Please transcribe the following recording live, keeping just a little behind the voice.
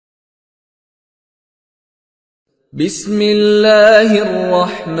بسم اللہ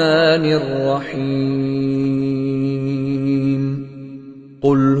الرحمن الرحیم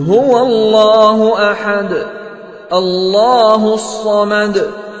قل هو اللہ احد اللہ الصمد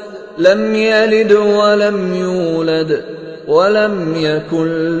لم یلد ولم یولد ولم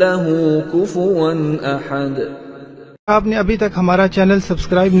یکن له کفوا احد۔ آپ نے ابھی تک ہمارا چینل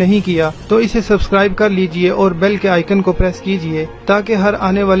سبسکرائب نہیں کیا تو اسے سبسکرائب کر لیجئے اور بیل کے آئیکن کو پریس کیجئے تاکہ ہر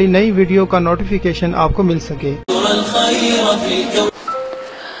آنے والی نئی ویڈیو کا نوٹیفیکیشن آپ کو مل سکے۔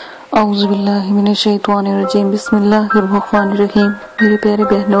 اعوذ باللہ من الشیطان الرجیم، بسم اللہ الرحمن الرحیم۔ میرے پیارے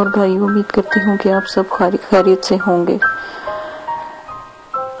بہنوں اور بھائیوں، امید کرتی ہوں کہ آپ سب خیریت سے ہوں گے۔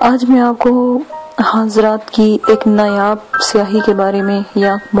 آج میں آپ کو حضرات کی ایک نایاب سیاہی کے بارے میں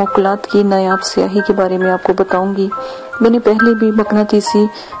یا موکلات کی نایاب سیاہی کے بارے میں آپ کو بتاؤں گی۔ میں نے پہلے بھی مقناطیسی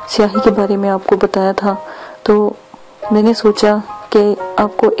سیاہی کے بارے میں آپ کو بتایا تھا، تو میں نے سوچا کہ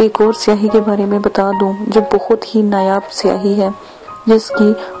آپ کو ایک اور سیاہی کے بارے میں بتا دوں جو بہت ہی نایاب سیاہی ہے، جس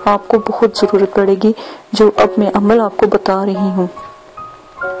کی آپ کو بہت ضرورت پڑے گی، جو اب میں عمل آپ کو بتا رہی ہوں۔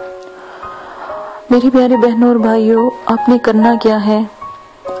 میرے پیارے بہنوں اور بھائیوں، آپ نے کرنا کیا ہے؟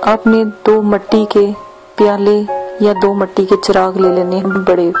 آپ نے 2 مٹی کے پیالے یا 2 مٹی کے چراغ لے لینے ہیں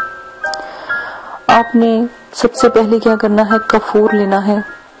بڑے۔ آپ نے سب سے پہلے کیا کرنا ہے؟ کافور لینا ہے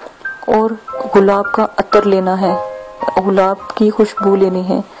اور گلاب کا عطر لینا ہے، گلاب کی خوشبو لینی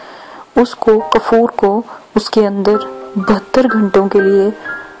ہے۔ اس کو کافور کو اس کے اندر 72 گھنٹوں کے لیے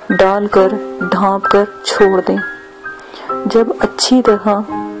ڈال کر ڈھانپ کر چھوڑ دیں۔ جب اچھی طرح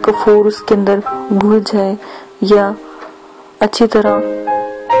کافور اس کے اندر گھل جائے یا اچھی طرح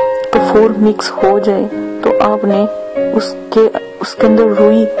کافور مکس ہو جائے تو آپ نے اس کے اندر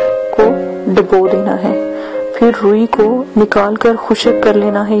روئی کو ڈبو دینا ہے۔ پھر روئی کو نکال کر خشک کر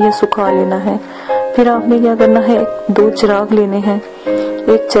لینا ہے یا سکھا لینا ہے۔ پھر آپ نے کیا کرنا ہے؟ 2 چراغ لینے ہیں۔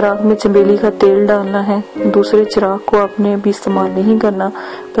 ایک چراغ میں چمیلی کا تیل ڈالنا ہے، دوسرے چراغ کو آپ نے بھی استعمال نہیں کرنا،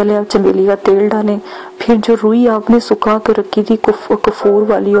 پہلے آپ چمیلی کا تیل ڈالیں۔ پھر جو روئی آپ نے سکھا کر رکھی تھی کافور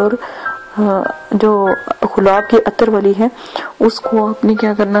والی اور جو گلاب کی عطر والی ہے، اس کو آپ نے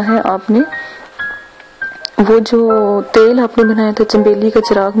کیا کرنا ہے؟ آپ نے وہ جو تیل آپ نے بنایا تھا، چمیلی کا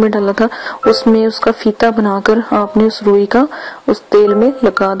چراغ میں ڈالا تھا، اس میں اس کا فیتا بنا کر آپ نے اس روئی کا اس تیل میں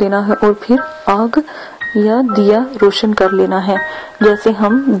لگا دینا ہے اور پھر آگ یا دیا روشن کر لینا ہے۔ جیسے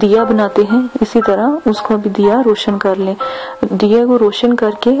ہم دیا بناتے ہیں اسی طرح اس کو بھی دیا روشن کر لیں۔ دیا کو روشن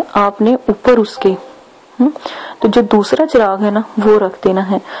کر کے آپ نے اوپر اس کے تو جو دوسرا چراغ ہے نا وہ رکھ دینا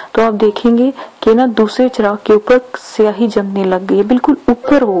ہے۔ تو آپ دیکھیں گے کہ نا دوسرے چراغ کے اوپر سیاہی جمنے لگ گئی ہے، بالکل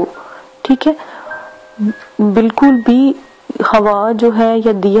اوپر ہو، ٹھیک ہے، بالکل بھی ہوا جو ہے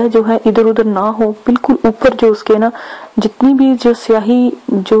یا دیا جو ہے ادھر ادھر نہ ہو، بالکل اوپر جو اس کے نا جتنی بھی جو سیاہی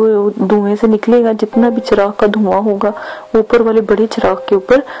جو دھوئیں سے نکلے گا، جتنا بھی چراغ کا دھواں ہوگا اوپر والے بڑے چراغ کے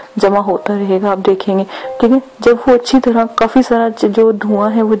اوپر جمع ہوتا رہے گا، آپ دیکھیں گے، ٹھیک ہے۔ جب وہ اچھی طرح کافی سارا جو دھواں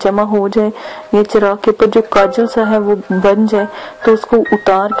ہے وہ جمع ہو جائے، یہ چراغ کے اوپر جو کاجل سا ہے وہ بن جائے، تو اس کو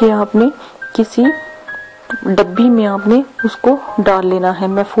اتار کے آپ نے کسی ڈبی میں آپ نے اس کو ڈال لینا ہے،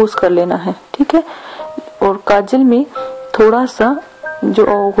 محفوظ کر لینا ہے، ٹھیک ہے۔ اور کاجل میں تھوڑا سا جو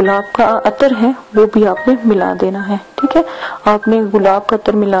گلاب کا عطر ہے وہ بھی آپ نے ملا دینا ہے، ٹھیک ہے۔ آپ نے گلاب کا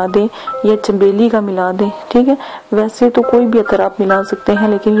عطر ملا دیں یا چمیلی کا ملا دیں، ٹھیک ہے۔ ویسے تو کوئی بھی عطر آپ ملا سکتے ہیں،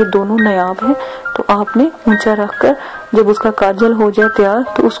 لیکن یہ دونوں نایاب ہیں، تو آپ نے اونچا رکھ کر جب اس کا کاجل ہو جائے تیار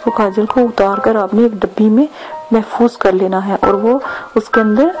تو اس کو کاجل کو اتار کر آپ نے ایک ڈبی میں محفوظ کر لینا ہے، اور وہ اس کے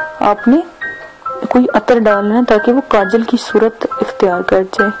اندر آپ نے کوئی عطر ڈالنا ہے تاکہ وہ کاجل کی صورت اختیار کر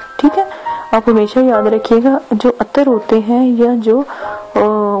جائے، ٹھیک ہے۔ آپ ہمیشہ یاد رکھیے گا جو عطر ہوتے ہیں یا جو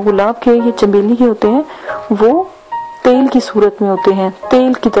گلاب کے یا چمیلی کے ہوتے ہیں وہ تیل کی صورت میں ہوتے ہیں،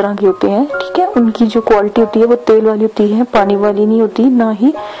 تیل کی طرح کے ہوتے ہیں، ٹھیک ہے۔ ان کی جو کوالٹی ہوتی ہے وہ تیل والی ہوتی ہے، پانی والی نہیں ہوتی، نہ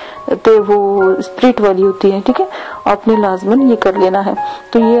ہی وہ اسپرٹ والی ہوتی ہے، ٹھیک ہے۔ آپ نے لازماً یہ کر لینا ہے۔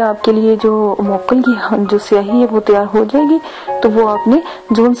 تو یہ آپ کے لیے جو موکل کی جو سیاہی ہے وہ تیار ہو جائے گی، تو وہ آپ نے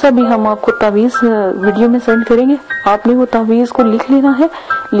جون سا بھی ہم آپ کو تعویذ ویڈیو میں سینڈ کریں گے، آپ نے وہ تعویذ کو لکھ لینا ہے۔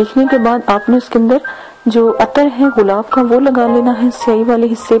 لکھنے کے بعد آپ نے اس کے اندر جو عطر ہے گلاب کا وہ لگا لینا ہے سیاہی والے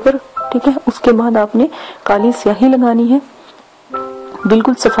حصے پر، ٹھیک ہے۔ اس کے بعد آپ نے کالی سیاہی لگانی ہے،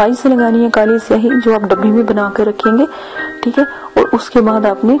 بالکل صفائی سے لگانی ہے کالی سیاہی جو آپ ڈبی میں بنا کر رکھیں گے، ٹھیک ہے۔ اور اس کے بعد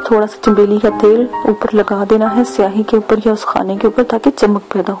آپ نے تھوڑا سا چمیلی کا تیل اوپر لگا دینا ہے سیاہی کے اوپر یا اس خانے کے اوپر تاکہ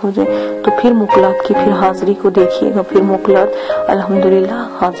چمک پیدا ہو جائے۔ تو پھر موکلات کی پھر حاضری کو دیکھیے گا، پھر موکلات الحمدللہ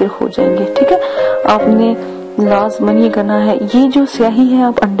حاضر ہو جائیں گے، ٹھیک ہے۔ آپ نے لازماً یہ کرنا ہے۔ یہ جو سیاہی ہے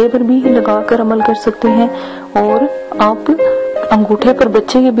آپ انڈے پر بھی لگا کر عمل کر سکتے ہیں، اور آپ انگوٹھے پر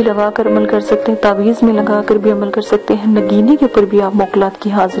بچے کے بھی لگا کر عمل کر سکتے ہیں، تعویذ میں لگا کر بھی عمل کر سکتے ہیں، نگینے کے اوپر بھی آپ موکلات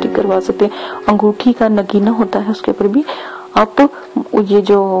کی حاضری کروا سکتے ہیں، انگوٹھی کا نگینہ ہوتا ہے اس کے اوپر بھی آپ یہ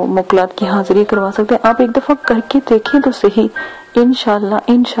جو مقلات کی حاضری کروا سکتے ہیں، آپ ایک دفعہ کر کے دیکھیں تو صحیح،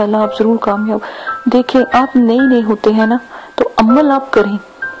 انشاءاللہ آپ ضرور کامیاب۔ دیکھیں آپ نئے ہوتے ہیں نا تو عمل آپ کریں،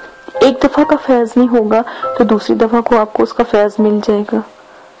 ایک دفعہ کا فیض نہیں ہوگا تو دوسری دفعہ کو آپ کو اس کا فیض مل جائے گا،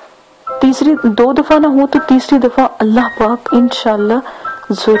 تیسری 2 دفعہ نہ ہو تو تیسری دفعہ اللہ پاک انشاءاللہ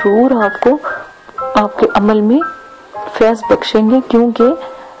ضرور آپ کو آپ کے عمل میں فیض بخشیں گے،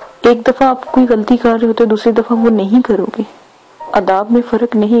 کیونکہ ایک دفعہ آپ کوئی غلطی کر رہے ہوتے دوسری دفعہ وہ نہیں کرو گے، آداب میں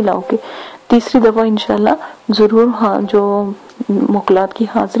فرق نہیں لاؤ گے، تیسری دفعہ انشاءاللہ ضرور ہاں جو مقلات کی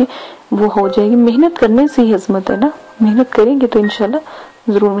حاضری وہ ہو جائے گی۔ محنت کرنے سے ہی عظمت ہے نا، محنت کریں گے تو انشاءاللہ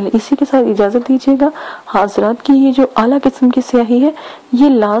ضرور ملے۔ اسی کے ساتھ اجازت دیجیے گا، حاضرات کی یہ جو اعلیٰ قسم کی سیاہی ہے یہ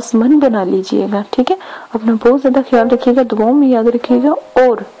لازمن بنا لیجیے گا، ٹھیک ہے؟ اپنا بہت زیادہ خیال رکھیے گا، دعاؤں میں یاد رکھیے گا،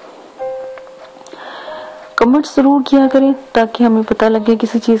 اور کمنٹس ضرور کیا کریں تاکہ ہمیں پتہ لگے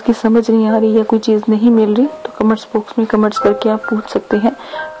کسی چیز کی سمجھ نہیں آ رہی یا کوئی چیز نہیں مل رہی تو کمنٹس باکس میں کمنٹس کر کے آپ پوچھ سکتے ہیں،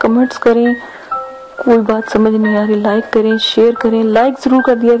 کمنٹس کریں، کوئی بات سمجھ نہیں آ رہی لائک کریں، شیئر کریں، لائک ضرور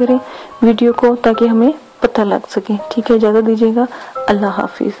کر دیا کریں ویڈیو کو تاکہ ہمیں پتہ لگ سکے، ٹھیک ہے؟ اجازت دیجیے گا، اللہ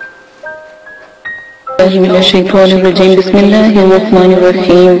حافظ۔ بسم اللہ الرحمن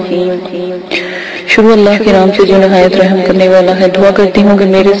الرحیم۔ شروع اللہ کے نام سے جو نہایت رحم کرنے والا ہے۔ دعا کرتی ہوں کہ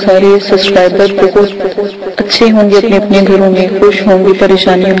میرے سارے سبسکرائبر بہت اچھے ہوں گے، اپنے اپنے گھروں میں خوش ہوں گے،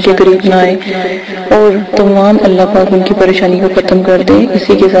 پریشانی ان کے قریب نہ آئے، اور تمام اللہ پاک ان کی پریشانی کو ختم کر دے۔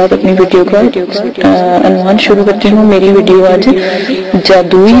 اسی کے ساتھ اپنی ویڈیو کا عنوان شروع کرتی ہوں۔ میری ویڈیو آج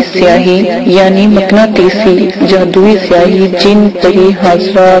جادوئی سیاہی یعنی مقناطیسی جادوئی سیاہی، جن پری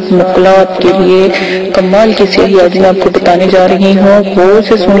حاضرات مقلات کے لیے کمال کی سیاہی آج میں آپ کو بتانے جا رہی ہوں، غور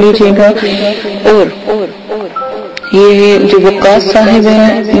سے سن لیجیے گا۔ اور یہ جو وقاص صاحب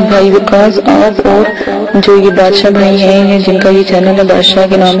ہیں، بھائی وقاص آپ اور جو یہ بادشاہ بھائی ہیں جن کا یہ چینل ہے بادشاہ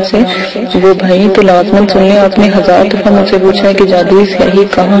کے نام سے، وہ بھائی تو لازمن سن لیں۔ آپ نے 1000 دفعہ مجھ سے پوچھا ہے کہ جادوئی سیاہی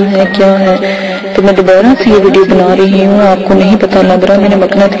کہاں ہے، کیا ہے، تو میں دوبارہ سے یہ ویڈیو بنا رہی ہوں۔ آپ کو نہیں پتہ لگ رہا، میں نے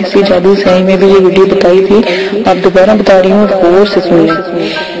مقناطیسی جادوئی سیاہی میں بھی یہ ویڈیو بتائی تھی، آپ دوبارہ بتا رہی ہوں، غور سے سن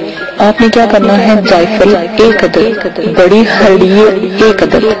لیں۔ آپ نے کیا کرنا ہے، جائفل 1 عدد، بڑی ہڑیڑ 1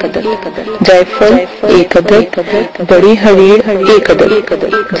 عدد، جائفل 1 عدد، بڑی ہڑیڑ 1 عدد،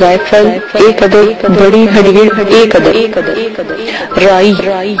 جائفل 1 عدد، بڑی ہڑیڑ 1 عدد،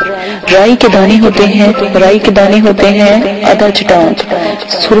 رائی کے دانے ہوتے ہیں، رائی کے دانے ہوتے ہیں آدھا چٹان،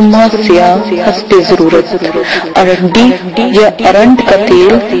 سرما سیاہ حسب ضرورت، ارنڈی یا ارنڈ کا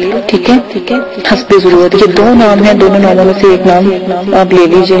تیل، ٹھیک ہے، حسب ضرورت۔ یہ 2 نام ہیں، دونوں ناموں میں سے ایک نام آپ لے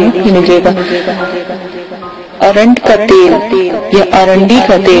لیجیے گا۔ ارنڈ کا تیل یا ارنڈی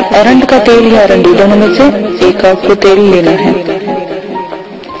کا تیل، ارنڈ کا تیل یا ارنڈی دونوں میں سے ایک آپ کو تیل لینا ہے۔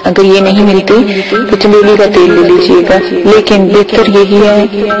 اگر یہ نہیں ملتے تو چمیلی کا تیل لے لیجیے گا، لیکن بہتر یہی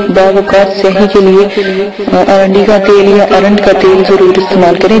ہے باوقات سیاہی کے لیے ارنڈی کا تیل یا ارنڈ کا تیل ضرور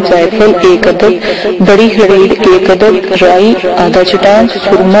استعمال کریں۔ جائفل 1 عدد، بڑی ہڑیڑ 1 عدد، رائی آدھا چٹان،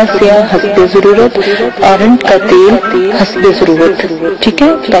 سرما سیاہ حسب ضرورت، ارنڈ کا تیل حسب ضرورت، ٹھیک ہے؟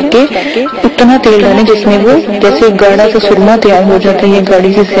 تاکہ اتنا تیل ڈالیں جس میں وہ جیسے گاڑھا سے سرما تیار ہو جاتا ہے یا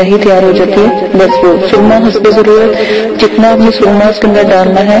گاڑی سے سیاہی تیار ہو جاتی ہے، بس وہ سرما حسب ضرورت، جتنا آپ نے سرما اس کے اندر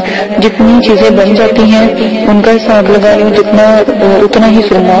ڈالنا ہے، جتنی چیزیں بن جاتی ہیں ان کا حساب لگا لیں، جتنا اتنا ہی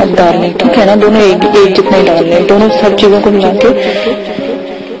سرما ڈال لیں، ٹھیک ہے نا؟ دونوں ایک جتنا ہی ڈال لیں، دونوں سب چیزوں کو ملا کے،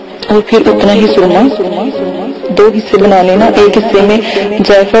 اور پھر اتنا ہی سرما 2 حصے بنا لینا۔ ایک حصے میں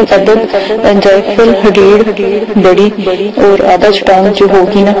جائفل عدد، جائفل ہڑیڑ بڑی اور آدھا چٹان جو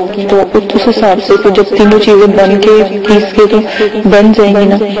ہوگی نا، تو اس حساب سے جب تینوں چیزیں بن کے پیس کے تو بن جائیں گی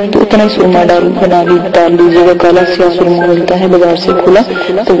نا، تو اتنا ہی سرما ڈال لیجیے گا۔ کالا سیاہ سرما ملتا ہے بازار سے کھلا،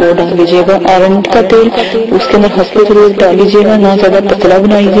 تو وہ ڈال لیجیے گا۔ ارنڈ کا تیل اس کے اندر حسب ضرورت ڈال لیجیے گا، نہ زیادہ پتلا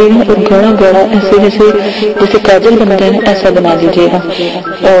بنائیے گا، اور گاڑھا گاڑھا ایسے جیسے کاجل بنتا ہے ایسا بنا لیجیے گا۔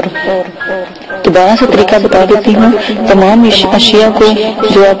 اور دوبارہ سے طریقہ بتا دیتی ہوں، تمام اشیاء کو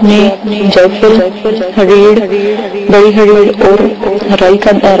جو آپ نے جائفل ہڑیڑ، بڑی ہڑیڑ اور رائی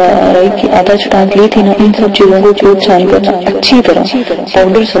کی آدھا چٹان لی تھی نا، ان سب چیزوں کو چوٹ چھان کر اچھی طرح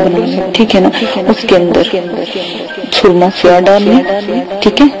پاؤڈر سے بنانا، ٹھیک ہے نا؟ اس کے اندر سرما سیاہ ڈال لیں،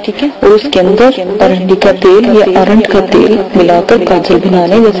 ٹھیک ہے، اور اس کے اندر ارنڈی کا تیل یا ارنڈ کا تیل ملا کر کاجل بنا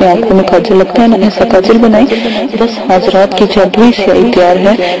لیں، جیسے آنکھوں میں کاجل لگتا ہے نا ایسا کاجل بنائیں۔ بس حاضرات کی جادوئی سیاہی تیار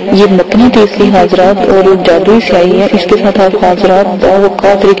ہے۔ یہ مقناطیسی حاضرات اور جادوئی سیاہی ہے، اس کے ساتھ آپ حاضرات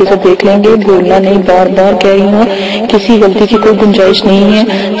باوقات طریقے سے دیکھ لیں گے، بھولنا نہیں، بار بار کہہ رہی ہوں، کسی غلطی کی کوئی گنجائش نہیں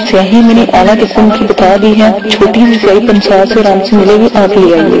ہے۔ سیاہی میں نے اعلیٰ قسم کی بتا دی ہے، چھوٹی سی سیاہی 50 سے آرام سے ملے گی، آپ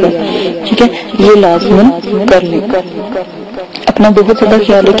لے آئیے گا، ٹھیک ہے؟ یہ لازمن کر لیں۔ اپنا بہت زیادہ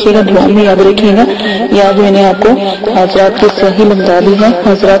خیال رکھیے گا، دعا میں یاد رکھیے گا۔ یہ آج میں نے آپ کو حضرات کی صحیح بتا دی ہے،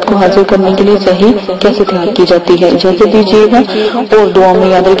 حضرات کو حاضر کرنے کے لیے صحیح کیسے تیار کی جاتی ہے۔ اجازت دیجیے گا اور دعا میں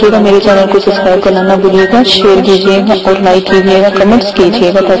یاد رکھیے گا، میرے چینل کو سبسکرائب کرنا نہ بھولیے گا، شیئر کیجیے گا اور لائک کیجیے گا، کمنٹس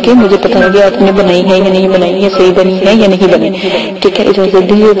کیجیے گا تاکہ مجھے پتہ لگے آپ نے بنائی ہے یا نہیں بنائی ہے، صحیح بنی ہے یا نہیں بنی۔ ٹھیک ہے، اجازت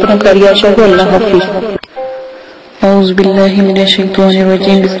دیجیے، اپنا کاریہ عاشق کو، اللہ حافظ۔ اعوذ باللہ من الشیطان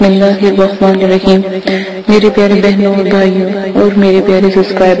الرجیم، بسم اللہ الرحمن الرحیم۔ میرے پیارے بہنوں اور بھائیوں اور میرے پیارے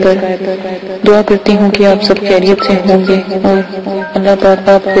سبسکرائبر، دعا کرتی ہوں کہ آپ سب خیریت سے ہوں گے اور اللہ پاک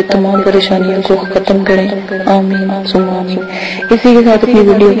آپ کے تمام پریشانیوں کو ختم کریں، آمین ثم آمین۔ اسی کے ساتھ اپنی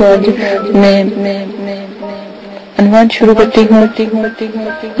ویڈیو کو آج میں عنوان شروع کرتی ہوں۔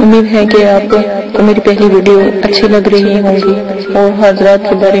 امید ہے کہ آپ کو میری پہلی ویڈیو اچھی لگ رہی ہوں گی اور حضرات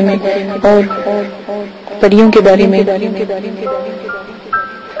کے بارے میں اور پریوں کے بارے میں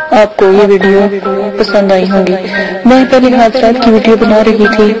آپ کو یہ ویڈیو پسند آئی ہوں گی۔ میں پہلے حضرات کی ویڈیو بنا رہی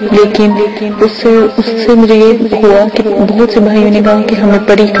تھی، لیکن اس سے مجھے یہ ہوا کہ بہت سے بھائیوں نے کہا کہ ہمیں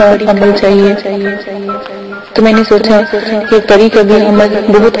پری کا عمل چاہیے، تو میں نے سوچا کہ پری کا بھی عمل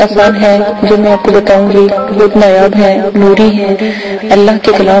بہت آسان ہے، جو میں آپ کو بتاؤں گی بہت نایاب ہے، نوری ہے، اللہ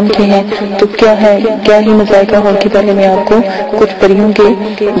کے کلام کے ہیں، تو کیا ہی مذائقہ ہو کہ پہلے میں آپ کو کچھ پریوں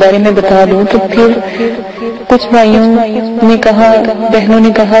کے بارے میں بتا دوں۔ تو پھر کچھ بھائیوں نے کہا، بہنوں نے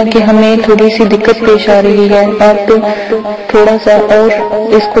کہا کہ ہمیں تھوڑی سی دقت پیش آ رہی ہے، آپ تھوڑا سا اور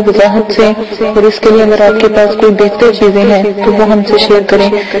اس کو وضاحت سے، اور اس کے لیے اگر آپ کے پاس کوئی بہتر چیزیں ہیں تو وہ ہم سے شیئر کریں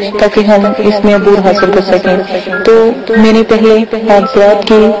تاکہ ہم اس میں عبور حاصل کر سکیں۔ تو میں نے پہلے حادثات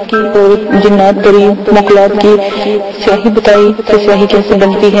کی اور جنات پری مخلوقات کی سیاہی بتائی کہ سیاہی کیسے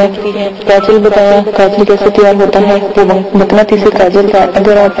بنتی ہے، کاجل بتایا کاجل کیسے تیار ہوتا ہے، وہ مقناطیسی کاجل کا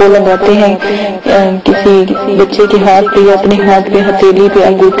اگر آپ وہ لگاتے ہیں کسی بچے کے ہاتھ پہ یا اپنے ہاتھ پہ، ہتھیلی پہ،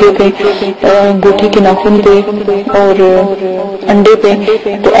 انگوٹھے پہ، انگوٹھی کے ناخن پہ اور انڈے پہ،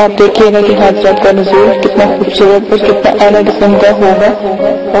 تو آپ دیکھیے گا کہ حضرات کا نزول کتنا خوبصورت اور کتنا اعلیٰ قسم کا ہوگا،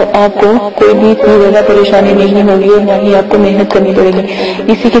 اور آپ کو کوئی بھی اتنی زیادہ پریشانی نہیں ہوگی اور نہ ہی آپ کو محنت کرنی پڑے گی۔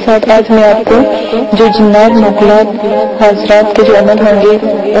 اسی کے ساتھ آج میں آپ کو جو جنات مخلوقات حضرات کے جو عمل ہوں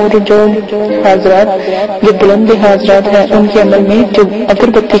گے اور جو حضرات جو بلند حضرات ہیں ان کے عمل میں جو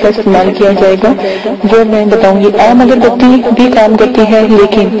اگربتی کا استعمال کیا جائے گا وہ میں بتاؤں گی۔ عام اگربتی بھی کام کرتی ہے،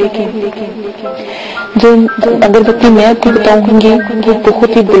 لیکن جو اگربتی میں آپ کو بتاؤں گی وہ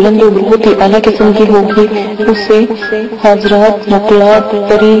بہت ہی بلند اور بہت ہی اعلیٰ قسم کی ہوگی، اس سے حضرات مخلوقات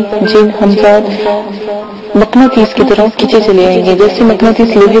پری جن ہمزاد مقناطیس کی طرح کھینچے چلے آئیں گے۔ جیسے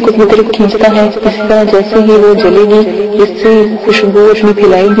مقناطیس لوہے کو اپنی طرف کھینچتا ہے، اس طرح جیسے ہی وہ جلے گی، اس سے خوشبو روشنی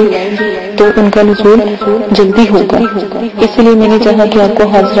پھیلائے گی تو ان کا نزول جلدی ہوگا۔ اس لیے میں نے چاہا کہ آپ کو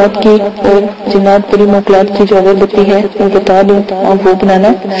حضرات کی اور جنات پری مخلوقات کی جو اگربتی ہے وہ بتا دوں، آپ وہ بنانا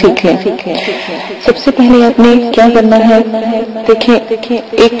سیکھ لیں۔ سب سے پہلے آپ نے کیا کرنا ہے، دیکھیں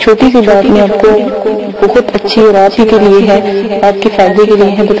ایک چھوٹی سی بات میں آپ کو بہت اچھی اور آپ ہی کے لیے ہے، آپ کے فائدے کے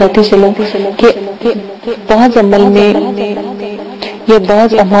لیے ہے، بتاتی چلوں کہ بعض عمل میں یا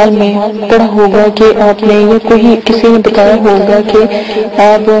بعض اعمال میں پڑھا ہوگا کہ آپ نے یا کوئی کسی نے بتایا ہوگا کہ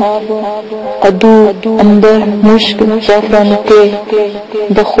آپ قدو، عنبر، مشک، زعفران کے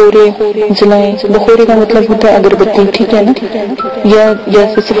بخورے جلائیں۔ بخورے کا مطلب ہوتا ہے اگربتی، ٹھیک ہے نا، یا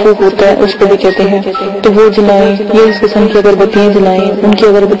جیسے سفوف ہوتا ہے اس کو بھی کہتے ہیں، تو وہ جلائیں، یہ اس قسم کی اگربتیاں جلائیں، ان کی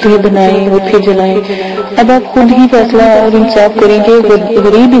اگربتیاں بنائیں اور پھر جلائیں۔ اب آپ خود ہی فیصلہ اور انصاف کریں گے،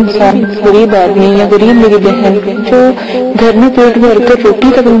 غریب انسان، غریب آدمی یا غریب میری بہن جو گھر میں پیٹ بھر کر روٹی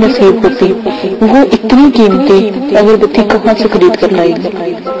تک نصیب ہوتی، وہ اتنی قیمتی اگربتی کہاں سے خرید کر لائے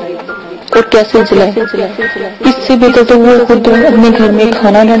گی اور کیسے جلائے؟ اس سے بہتر تو وہ خود اپنے گھر میں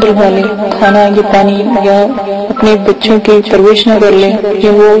کھانا نہ ڈلوا لے، کھانا یا پانی یا اپنے بچوں کی پرورش نہ کر لے،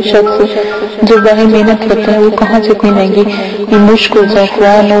 یا وہ شخص جو باہر محنت کرتا ہے وہ کہاں سے اتنی مہنگی یہ مشک و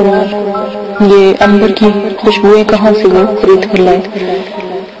زعفران اور یہ عنبر کی خوشبوئیں کہاں سے وہ خرید کر لائے؟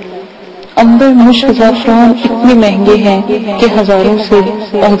 عنبر، مشک، زعفران اتنے مہنگے ہیں کہ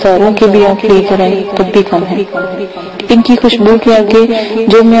ہزاروں کے بھی آپ لے کر آئیں تب بھی کم ہے۔ ان کی خوشبو کے آگے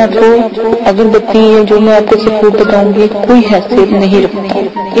جو میں آپ کو اگربتی یا جو میں آپ کو سفود بتاؤں گی کوئی حیثیت نہیں رکھتا،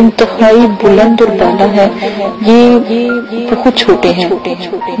 انتہائی بلند اور بالا ہے، یہ بہت چھوٹے ہیں۔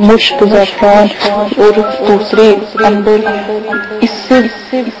 مشک، زعفران اور دوسرے عنبر اس سے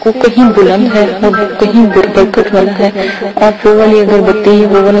کو کہیں بلند ہے اور کہیں برکت والا ہے۔ آپ وہ والی اگربتی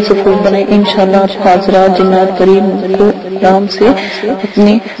وہ والا سفود بنائیں، انشاءاللہ آپ حضرات جنات پری کو آرام سے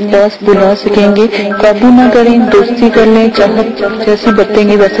اپنے پاس بلا سکیں گے۔ قابو نہ کریں، دوستی کر لیں، چاہت جیسی برتیں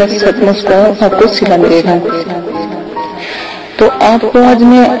گے ویسا سچ مسکراہٹ آپ کو سلا ملے گا۔ تو آپ کو آج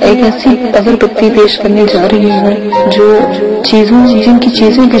میں ایک ایسی اگربتی پیش کرنے جا رہی ہوں جو جن کی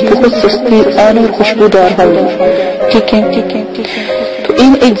چیزیں بھی بہت سستی اور خوشبودار ہوں، ٹھیک ہے۔ تو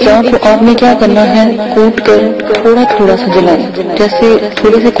ان اجزاء کو آپ نے کیا کرنا ہے، کوٹ کر تھوڑا تھوڑا سا جلائیں، جیسے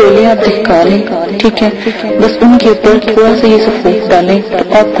تھوڑے سے کوئلے آپ دہکا لیں، ٹھیک ہے، بس ان کے اوپر تھوڑا سا یہ سفید ڈالیں تو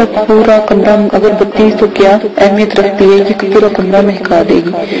آپ کا پورا کمرہ، اگر بتی تو کیا اہمیت رکھتی ہے کہ پورا کمرہ مہکا دے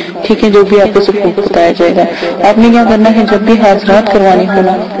گی، ٹھیک ہے، جو بھی آپ کو سفید بتایا جائے گا۔ آپ نے کیا کرنا ہے، جب بھی حاضرات کروانی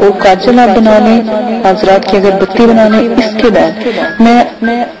ہونا وہ کاجل آپ بنا لیں، حاضرات کی اگر بتی بنا لیں۔ اس کے بعد میں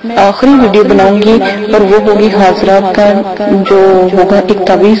آخری ویڈیو بناؤں گی اور وہ ہوگی حاضرات کا جو ہوگا ایک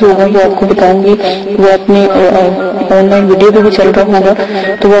تعویذ ہوگا، وہ آپ کو بتاؤں گی، وہ اپنے آن لائن ویڈیو پہ بھی چل رہا ہوگا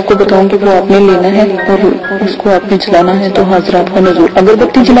تو وہ آپ کو بتاؤں گی، وہ آپ نے لینا ہے اور اس کو آپ نے چلانا ہے تو حاضرات کا نزول۔ اگر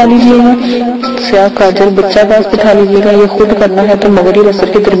بتی چلا لیجیے گا، سیاہ کاجل بچہ پاس بٹھا لیجیے گا، یہ خود کرنا ہے تو مغرب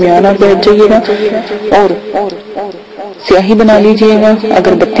عصر کے درمیان آپ بیٹھ جائیے گا اور سیاہی بنا لیجیے گا،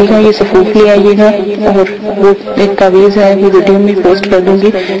 اگر بتی کا یہ سفوف لے آئیے گا، اور وہ ایک تعویذ ہے وہ ویڈیو میں پوسٹ کر دوں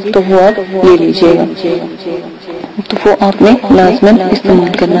گی تو وہ آپ لے لیجیے گا، تو وہ آپ نے لازماً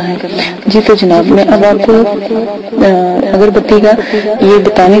استعمال کرنا ہے۔ جی تو جناب میں اب آپ کو اگربتی کا یہ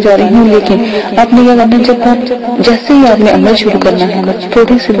بتانے جا رہی ہوں، لیکن آپ نے کیا کرنا ہے، جب آپ جیسے ہی آپ نے عمل شروع کرنا ہے،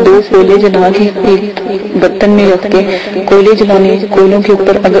 تھوڑے سے 2 کوئلے جلا کے ایک برتن میں رکھ کے کوئلے جلانے، کوئلوں کے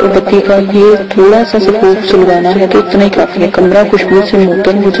اوپر اگربتی کا یہ تھوڑا سا سفوف سلوانا ہے تو اتنا ہی کافی ہے، کمرہ خوشبو سے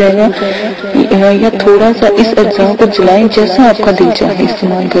معطر ہو جائے گا۔ یا تھوڑا سا اس اجزاء کو جلائیں، جیسا آپ کا دل چاہے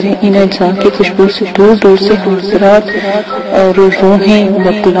استعمال کریں۔ ان اجزاء کی خوشبو سے دور دور سے حاضرات اور روحیں،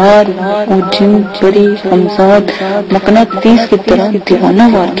 مقلار اور جن، پری، ہمزاد مقناطیس کی طرح دیوانہ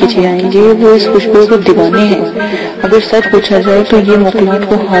وار کیجیے آئیں گے، وہ اس خوشبو کے دیوانے ہیں۔ اگر سچ پوچھا جائے تو یہ مقلات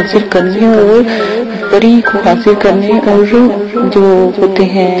کو حاصل کرنے اور پری کو حاصل کرنے اور جو ہوتے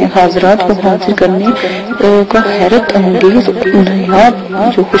ہیں حاضرات کو حاصل کرنے کا حیرت انگیز نایاب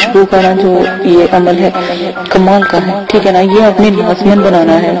جو خوشبو کا نا جو یہ عمل ہے کمال کا ہے، ٹھیک ہے نا، یہ آپ نے لازماً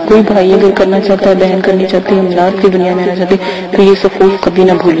بنانا ہے۔ کوئی بھائی اگر کرنا چاہتا ہے، بہن کرنی چاہتی ہے، املاک کی دنیا میں آنا چاہتی ہے تو یہ سفوف کبھی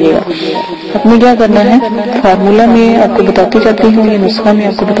نہ بھولیے گا۔ آپ نے کیا کرنا ہے، فارمولہ میں آپ کو بتاتی جاتی ہوں، یہ نسخہ میں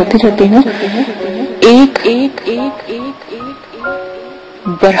آپ کو بتاتی جاتی ہوں۔ ایک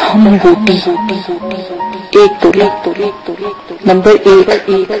برہم بوٹی 1 تولہ، نمبر 1۔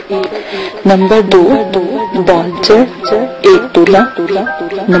 نمبر 2 بالچر 1 تولہ،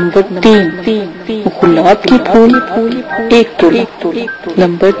 نمبر 3 گلاب کے پھول 1 تولہ،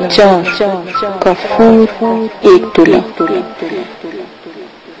 نمبر 4 کافور 1 تولہ۔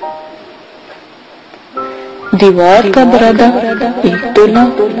 دیوار کا برادہ 1 تولہ،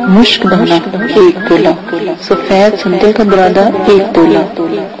 مشک دانہ 1 تولہ، سفید سندل کا برادہ 1 تولہ۔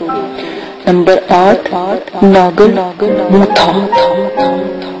 نمبر 8 ناگر موتھا،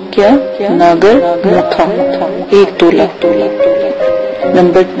 کیا ناگر موتھا 1 تولہ۔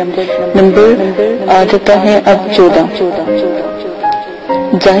 نمبر آ جاتا ہے اب 14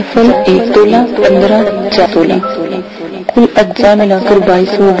 جائفل 1 تولہ، 15 4 تولہ۔ کل اجزاء ملا کر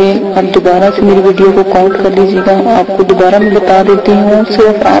 22 ہو گئے۔ اب دوبارہ سے میری ویڈیو کو کاؤنٹ کر لیجیے گا، آپ کو دوبارہ میں بتا دیتی ہوں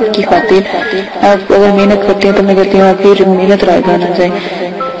صرف آپ کی خاطر، آپ اگر محنت کرتے ہیں تو میں کہتی ہوں آپ کی محنت رائے گا نہ جائے۔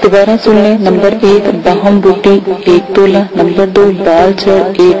 دوبارہ سن لیں، نمبر 1 باہم بوٹی 1 تولہ، نمبر 2 بال چڑ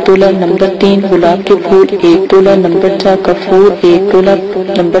 1 تولہ، نمبر 3 گلاب کے پھول 1 تولہ، نمبر 4 کفور 1 تولہ،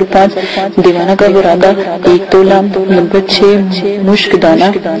 نمبر 5 دیوانہ کا برادہ 1 تولہ، نمبر 6 مشک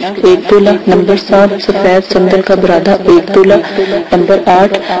دانہ 1 تولہ، نمبر 7 سفید سندل کا برادہ 1 تولہ، نمبر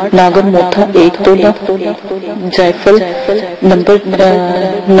 8 ناگر موتھا 1 تولہ، جائفل نمبر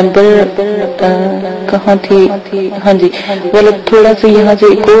کہاں تھی، ہاں جی غلط، تھوڑا سا یہاں سے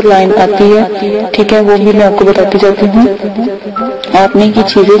ایک اور لائن آتی ہے، ٹھیک ہے، وہ بھی میں آپ کو بتاتی جاتی ہوں۔ آپ نے کی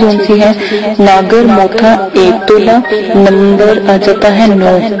چیزیں جو سی ہیں، ناگر موتھا 1 تولہ، نمبر آ جاتا ہے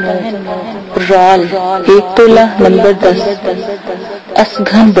 9، رال 1 تولہ، نمبر 10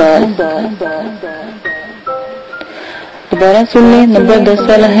 اسگھن بال۔ دوبارہ سن لیں، نمبر 10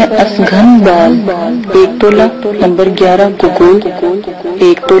 والا ہے اسگھن بال 1 تولہ، نمبر 11 گگول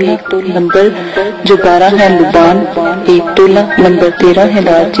 1 تولہ، نمبر جو 12 ہے لبان 1 تولہ، نمبر 13 ہے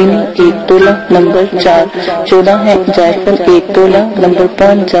دار چینی 1 تولہ، نمبر 14 ہے جائفل 1 تولہ، نمبر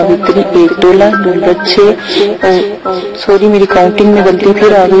 5 جاوتری 1 تولہ، نمبر 6 سوری میری کاؤنٹنگ میں غلطی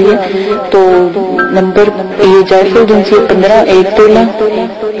پھر آ گئی ہے، تو نمبر یہ جائفل جو سی 15 1 تولہ،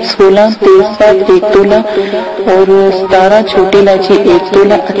 16 تیزپات 1 تولہ، اور 17 چھوٹی الائچی 1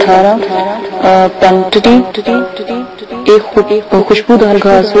 تولہ، 18 پنٹری ایک خوشبودار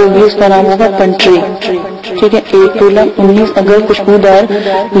گھاس ہوگی، اس کا نام ہوگا پنٹری، ٹھیک ہے 1 تولہ، 19 اگر خوشبودار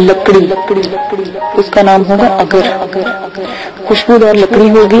لکڑی، اس کا نام ہوگا اگر، خوشبودار لکڑی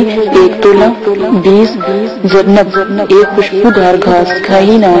ہوگی 1 تولہ، 20 زرنب ایک خوشبودار گھاس کا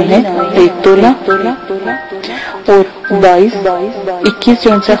ہی نام ہے 1 تولہ، اور 22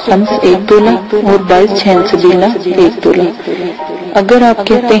 21 خمس 1 تولہ، اور 22 چھین سبیلہ 1 تولہ۔ اگر آپ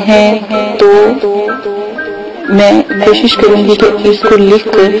کہتے ہیں تو میں کوشش کروں گی کہ اس کو لکھ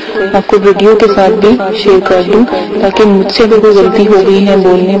کر آپ کو ویڈیو کے ساتھ بھی شیئر کر دوں، تاکہ مجھ سے اگر کوئی غلطی ہو گئی ہے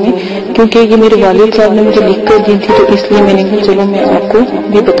بولنے میں، کیونکہ یہ میرے والد صاحب نے مجھے لکھ کر دی تھی، تو اس لیے میں نے کہا چلو میں آپ کو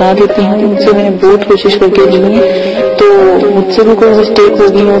بھی بتا دیتی ہوں. مجھ سے میں نے بہت کوشش کر کے دی ہے، تو مجھ سے بھی کوئی مسٹیک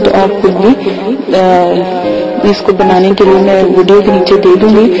ہو گئی ہو تو آپ خود بھی اس کو بنانے کے لیے میں ویڈیو کے نیچے دے دوں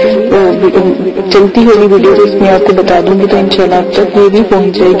گی، چلتی ہوگی ویڈیو تو اس میں آپ کو بتا دوں گی، تو انشاءاللہ آپ تک یہ بھی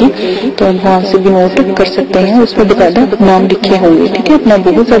پہنچ جائے گی، تو آپ وہاں سے بھی نوٹ کر سکتے ہیں. اس میں باقاعدہ نام لکھے ہوں گے. ٹھیک ہے، اپنا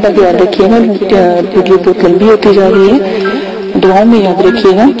بہت زیادہ خیال رکھیے گا، ویڈیو بہت لمبی ہوتی جا رہی ہے، دعاؤں میں یاد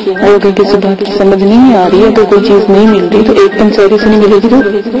رکھیے گا. اور اگر کسی بات کی سمجھ نہیں آ رہی ہے، تو کوئی چیز نہیں مل رہی، تو ایک پنساری سے نہیں ملے گی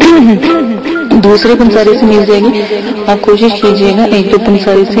تو دوسرے پنساری سے مل جائے گی. آپ کوشش کیجیے گا ایک دو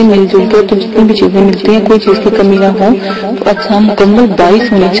پنساری سے مل جل کر، تو جتنی بھی چیزیں ملتی ہیں کوئی چیز کی کمی نہ ہو. تو اچھا مکمل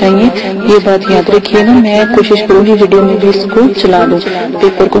 22 ہونی چاہیے، یہ بات یاد رکھیے گا. میں کوشش کروں گی ویڈیو میں بھی اس کو چلا دوں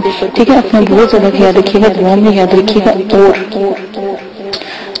پیپر کو. ٹھیک ہے، اپنا بہت زیادہ خیال رکھیے گا، دعا میں یاد رکھیے گا. اور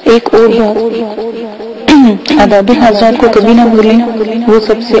ایک اور بات، آداب حضرات کو کبھی نہ بھولیں، وہ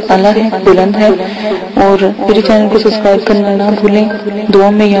سب سے اعلیٰ ہے، بلند ہے. اور میرے چینل کو سبسکرائب کرنا نہ بھولیں. دعا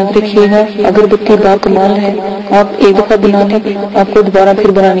میں یاد رکھیے گا. اگربتی با کمال ہے، آپ ایک دفعہ بنا لیں، آپ کو دوبارہ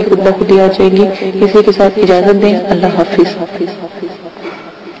پھر بنانے کی خود ہی آ جائے گی. اسی کے ساتھ اجازت دیں. اللہ حافظ.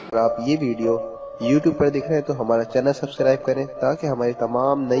 اگر آپ یہ ویڈیو YouTube پر دیکھ رہے ہیں تو ہمارا چینل سبسکرائب کریں، تاکہ ہماری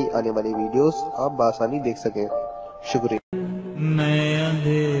تمام نئی آنے والی ویڈیوز آپ بآسانی دیکھ سکیں. شکریہ. میں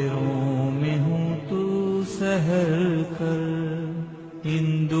اندھیروں میں ہوں تو سحر کر،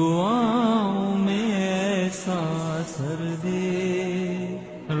 ان دعاؤں میں ایسا اثر دے،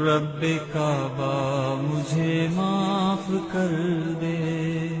 رب کعبہ مجھے معاف کر دے.